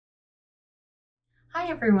Hi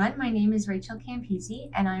everyone, my name is Rachel Campisi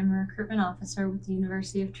and I'm a recruitment officer with the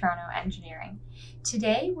University of Toronto Engineering.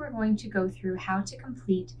 Today we're going to go through how to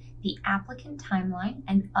complete the applicant timeline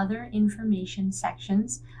and other information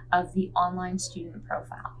sections of the online student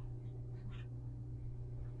profile.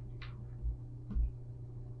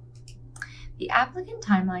 The applicant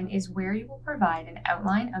timeline is where you will provide an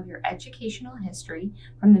outline of your educational history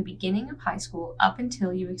from the beginning of high school up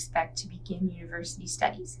until you expect to begin university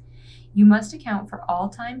studies. You must account for all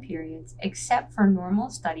time periods except for normal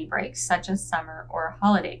study breaks such as summer or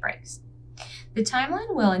holiday breaks. The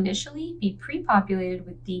timeline will initially be pre-populated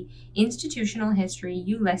with the institutional history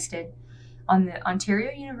you listed on the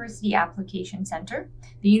Ontario University Application Centre,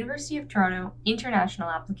 the University of Toronto International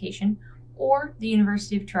Application, or the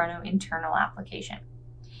University of Toronto internal application.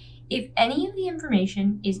 If any of the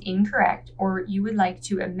information is incorrect or you would like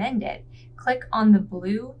to amend it, click on the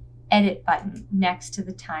blue Edit button next to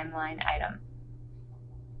the timeline item.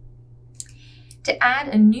 To add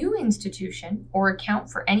a new institution or account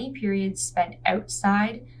for any periods spent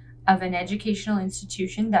outside of an educational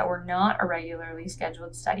institution that were not a regularly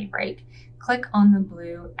scheduled study break, click on the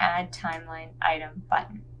blue Add Timeline Item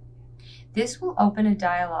button. This will open a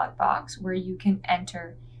dialog box where you can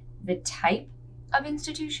enter the type of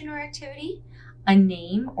institution or activity, a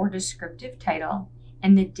name or descriptive title,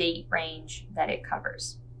 and the date range that it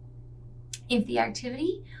covers. If the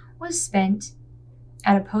activity was spent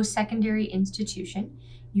at a post-secondary institution,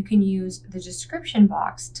 you can use the description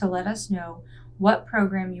box to let us know what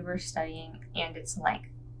program you were studying and its length.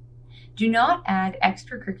 Do not add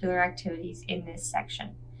extracurricular activities in this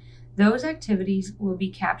section. Those activities will be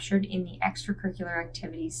captured in the extracurricular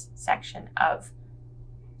activities section of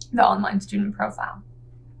the online student profile.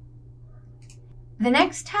 The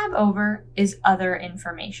next tab over is Other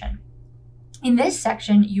Information. In this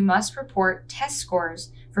section, you must report test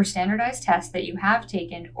scores for standardized tests that you have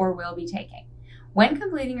taken or will be taking. When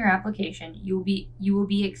completing your application, you will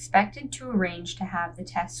be expected to arrange to have the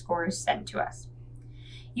test scores sent to us.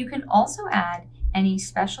 You can also add any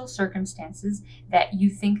special circumstances that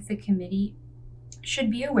you think the committee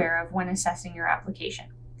should be aware of when assessing your application.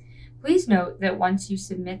 Please note that once you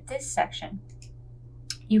submit this section,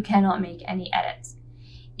 you cannot make any edits.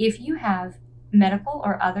 If you have medical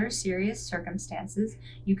or other serious circumstances,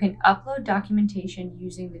 you can upload documentation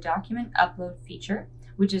using the document upload feature,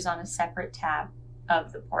 which is on a separate tab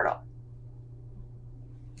of the portal.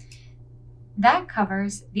 That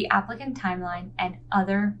covers the applicant timeline and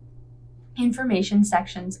other information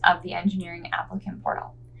sections of the Engineering Applicant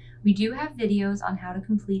Portal. We do have videos on how to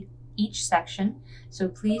complete each section, so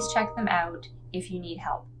please check them out if you need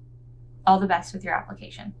help. All the best with your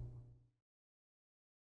application.